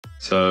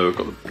So we've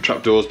got the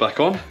trapdoors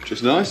back on, which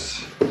is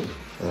nice.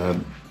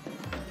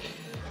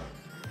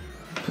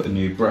 Put a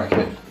new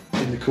bracket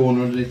in the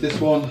corner underneath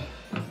this one,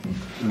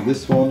 and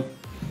this one,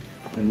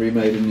 and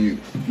remade a new,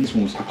 this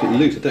one was completely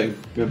loose. I don't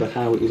remember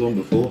how it was on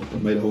before. I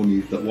made a whole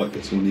new, that white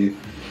bit's all new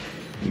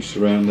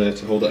surround there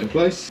to hold that in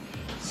place.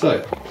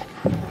 So,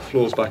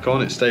 floor's back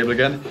on, it's stable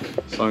again.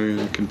 So I'm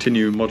going to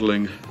continue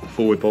modelling the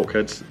forward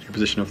bulkheads, the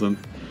position of them,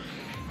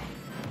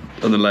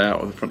 and the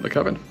layout of the front of the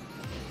cabin.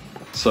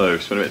 So,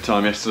 spent a bit of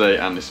time yesterday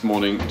and this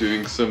morning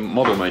doing some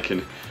model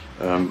making,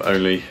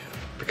 only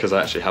because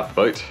I actually have the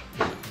boat.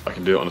 I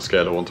can do it on a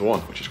scale of 1 to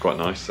 1, which is quite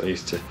nice. I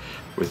used to,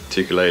 with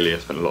ukulele, I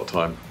spent a lot of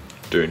time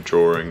doing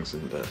drawings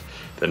and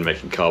then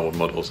making cardboard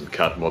models and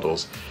CAD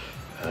models.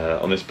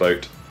 On this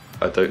boat,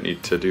 I don't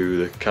need to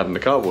do the CAD and the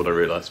cardboard, I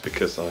realised,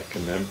 because I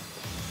can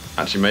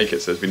actually make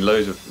it. So there's been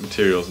loads of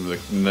materials, and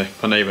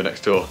my neighbour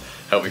next door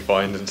helped me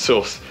find and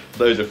source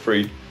loads of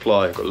free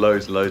ply. I've got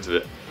loads and loads of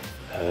it,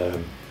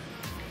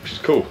 which is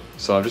cool.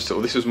 So I've just thought,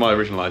 well, this was my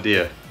original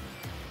idea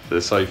for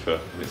the sofa,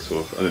 and it's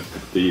sort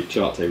of, the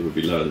chart table would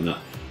be lower than that.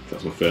 That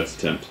was my first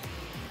attempt.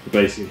 But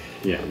basically,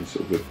 yeah, it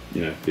sort of would,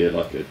 you know, be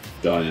like a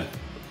diner,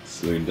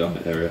 saloon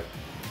diner area.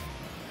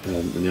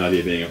 And the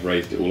idea being I've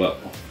raised it all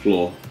up off the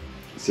floor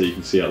so you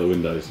can see out the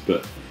windows.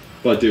 But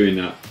by doing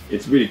that,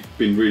 it's really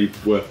been really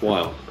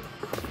worthwhile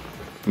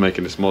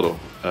making this model,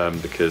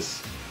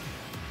 because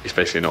it's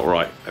basically not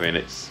right. I mean,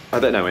 it's, I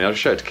don't know, I mean, I'll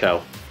show it to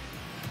Kel,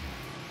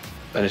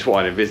 and it's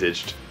what I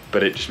envisaged,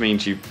 but it just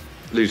means you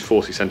lose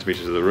 40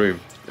 centimetres of the room.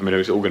 I mean, it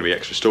was all going to be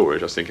extra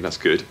storage. I was thinking that's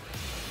good.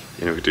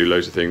 You know, we could do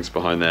loads of things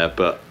behind there,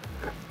 but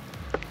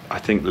I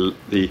think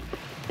the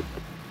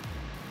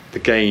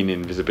gain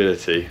in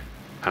visibility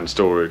and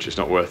storage is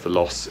not worth the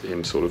loss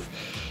in sort of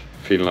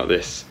feeling like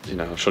this. You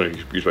know, I'm trying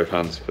to use both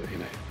hands, but you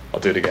know, I'll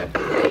do it again.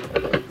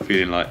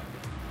 Feeling like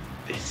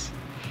this.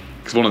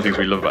 Because one of the things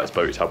we love about this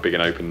boat is how big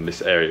and open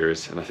this area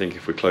is, and I think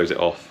if we close it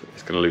off,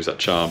 it's going to lose that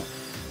charm.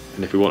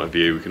 And if we want a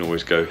view, we can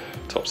always go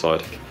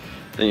topside.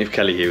 I think if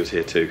Kelly here was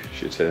here too,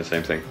 she would say the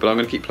same thing. But I'm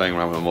going to keep playing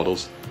around with my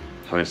models,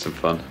 having some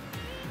fun,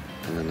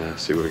 and then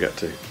see where we get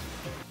to.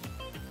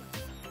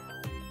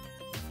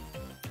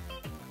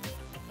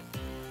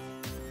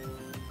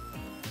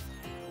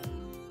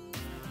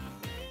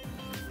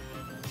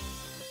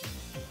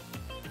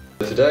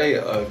 Today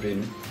I've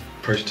been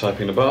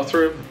prototyping the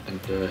bathroom, and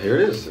here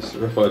it is. This is a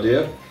rough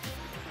idea.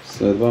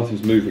 So the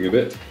bathroom's moving a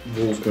bit,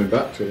 the wall's coming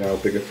back to allow a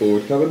bigger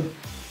forward cabin,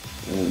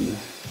 and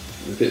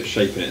a bit of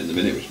shape in it in the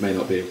minute, which may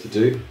not be able to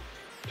do.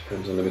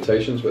 Depends on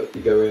limitations, but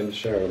you go in, the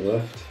shower on the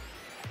left,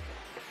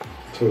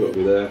 the toilet will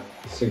be there,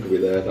 the sink will be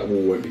there, that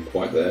wall won't be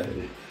quite there.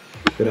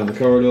 Go down the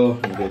corridor,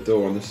 there'll be a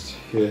door on this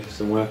here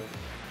somewhere,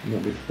 and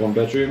that'll be one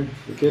bedroom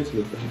for the kids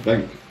with a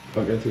bank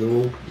going through the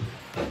wall.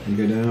 And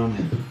go down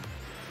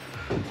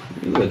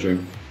in the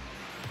bedroom.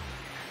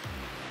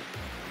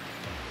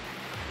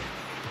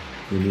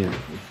 And yeah,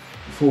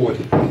 forward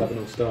cabin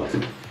will start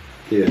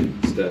here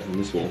instead on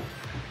this wall.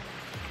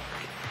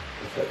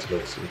 Effectively,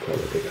 it's going to be quite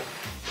a bit bigger.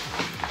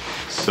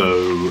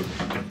 So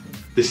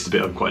this is the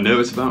bit I'm quite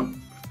nervous about,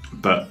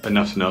 but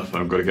enough's enough.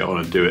 I've got to get on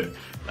and do it.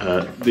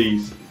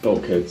 These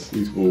bulkheads,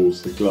 these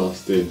walls, they're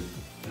glassed in,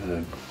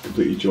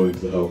 completely joined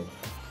to the hull.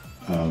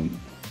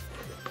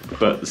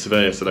 But the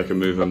surveyor said I can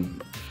move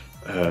them.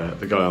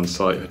 The guy on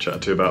site I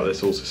chatted to about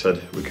this also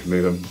said we could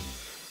move them.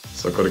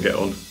 So I've got to get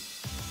on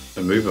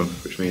and move them,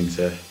 which means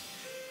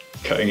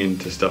cutting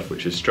into stuff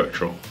which is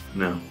structural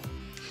now.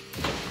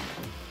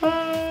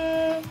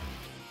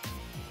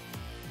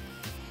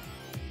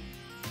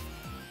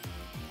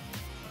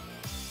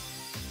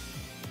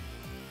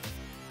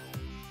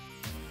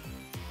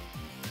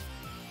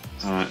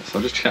 Alright, so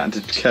I'm just chatting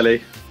to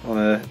Kelly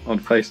on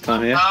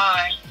FaceTime here.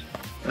 Hi.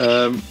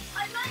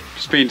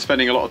 Just been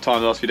spending a lot of time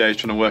the last few days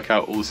trying to work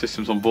out all the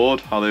systems on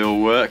board, how they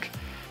all work.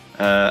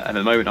 And at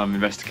the moment I'm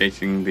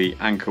investigating the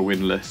anchor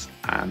windlass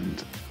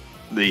and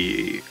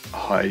the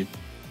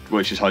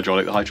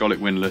hydraulic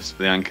windlass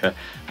for the anchor,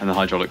 and the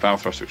hydraulic bow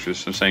thrust, which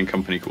was from the same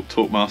company called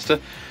Talkmaster,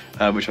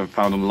 which I've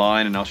found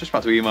online. And I was just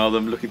about to email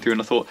them, looking through,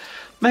 and I thought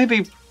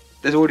maybe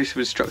there's already some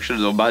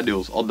instructions or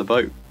manuals on the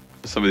boat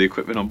for some of the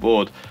equipment on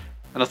board.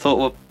 And I thought,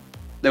 well,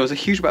 there was a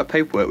huge amount of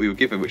paperwork we were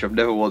given which I've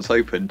never once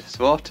opened.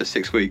 So after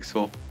 6 weeks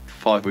or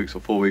 5 weeks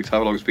or 4 weeks,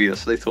 however long it's been,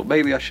 so they thought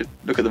maybe I should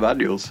look at the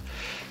manuals.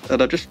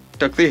 And I just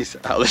dug these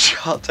out of the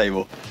chart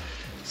table.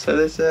 So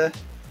there's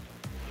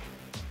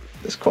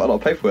quite a lot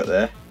of paperwork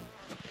there.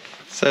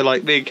 So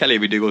like me and Kelly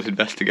have been doing all this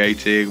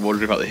investigating,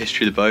 wondering about the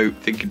history of the boat,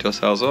 thinking to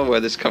ourselves, oh,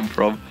 where'd this come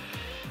from?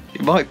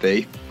 There might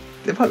be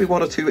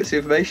 1 or 2 bits of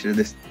information in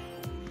this,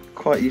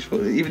 quite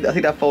useful. Even I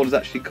think that folder's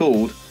actually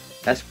called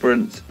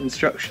Esperance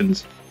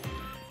Instructions.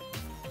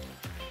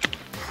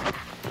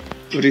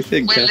 What do you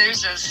think? We're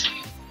losers.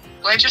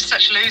 We're just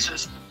such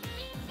losers.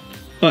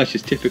 Well, it's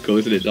just typical,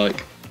 isn't it?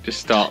 Like, just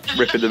start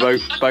ripping the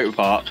boat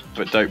apart,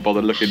 but don't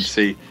bother looking to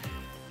see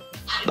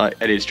like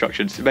any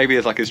instructions. Maybe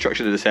there's like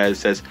instruction that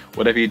says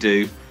whatever you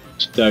do,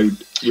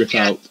 don't rip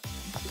out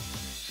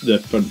the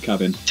front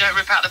cabin. Don't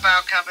rip out the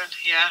bow cabin.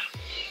 Yeah.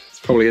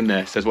 probably in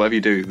there. It says whatever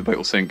you do, the boat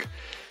will sink.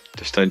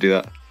 Just don't do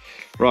that.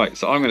 Right,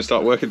 so I'm going to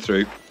start working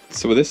through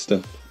some of this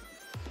stuff.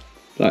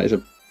 That is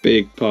a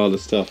big pile of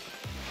stuff.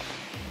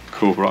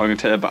 Cool, right, I'm going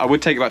to take it back. I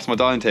would take it back to my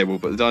dining table,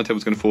 but the dining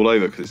table's going to fall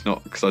over because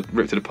I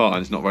ripped it apart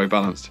and it's not very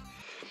balanced.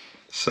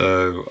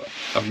 So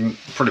I'm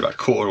probably about a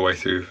quarter of the way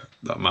through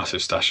that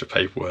massive stash of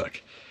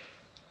paperwork,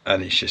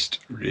 and it's just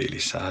really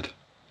sad.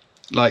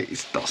 Like,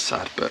 it's not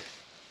sad, but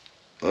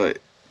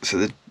like,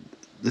 so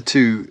the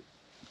two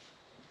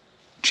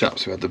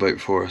chaps who had the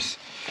boat for us,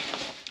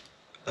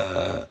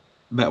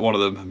 met one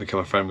of them and become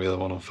a friend with the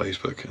other one on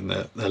Facebook, and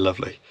they're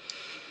lovely.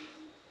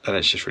 And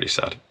it's just really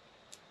sad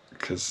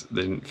because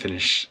they didn't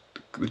finish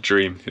the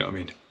dream, you know what I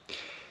mean?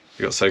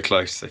 They got so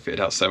close, they fitted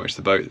out so much of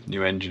the boat,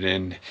 new engine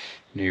in,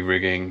 new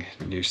rigging,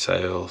 new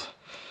sails,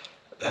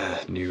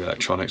 new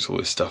electronics, all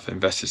this stuff,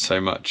 invested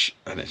so much,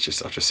 and it's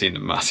just, I've just seen a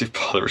massive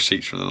pile of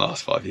receipts from the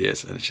last 5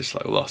 years, and it's just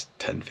like the last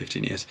 10,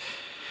 15 years,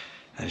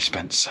 and they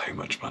spent so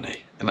much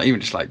money, and like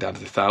even just like down to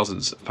the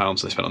thousands of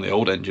pounds they spent on the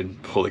old engine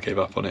before they gave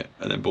up on it,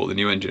 and then bought the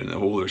new engine,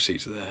 and all the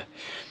receipts are there,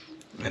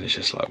 and it's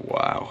just like,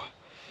 wow.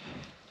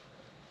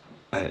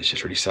 And it's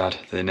just really sad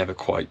they never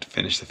quite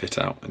finished the fit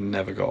out and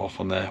never got off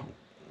on their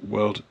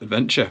world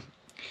adventure.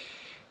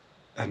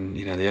 And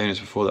you know, the owners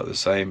before that were the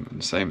same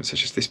and the same. It's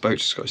just, this boat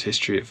just got its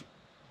history of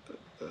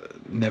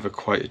never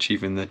quite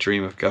achieving their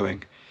dream of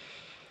going,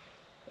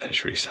 and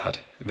it's really sad.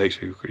 It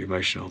makes me really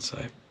emotional.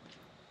 So,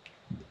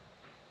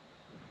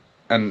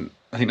 and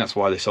I think that's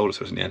why they sold it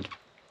to us in the end,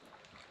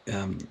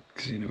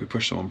 because you know, we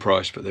pushed them on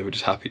price, but they were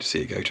just happy to see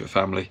it go to a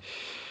family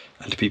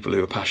and to people who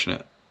were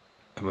passionate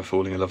and were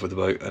falling in love with the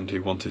boat and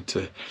who wanted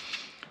to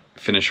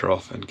finish her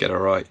off and get her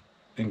right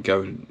and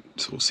go and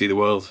sort of see the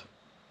world,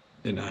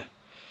 you know,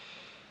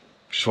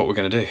 which is what we're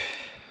going to do.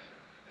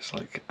 It's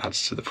like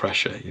adds to the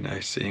pressure, you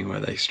know, seeing where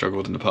they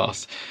struggled in the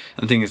past.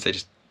 And the thing is,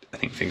 I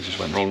think things just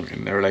went wrong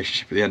in their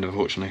relationship at the end,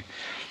 unfortunately.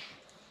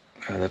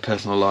 Their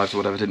personal lives or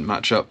whatever didn't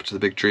match up to the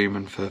big dream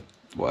and for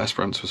what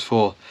Esperance was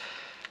for.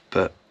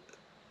 But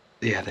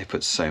yeah, they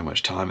put so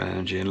much time and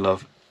energy and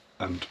love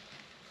and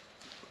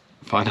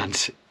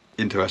finance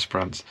into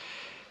Esperance,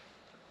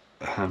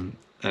 and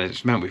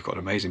it's meant we've got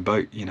an amazing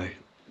boat. You know,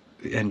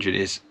 the engine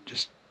is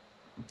just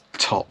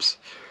tops,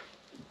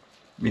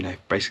 you know,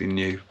 basically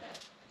new.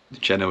 The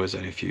Genoa's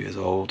only a few years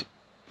old,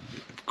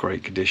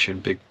 great condition,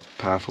 big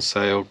powerful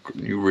sail,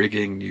 new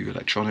rigging, new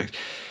electronics,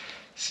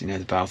 so, you know,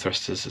 the bow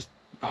thrusters,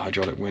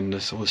 hydraulic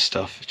windlass, all this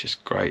stuff is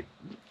just great.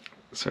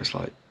 So it's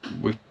like,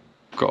 we've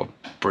got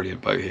a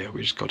brilliant boat here,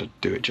 we just got to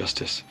do it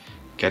justice,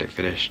 get it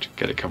finished,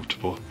 get it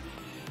comfortable,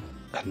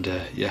 and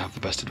yeah, have the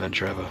best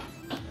adventure ever.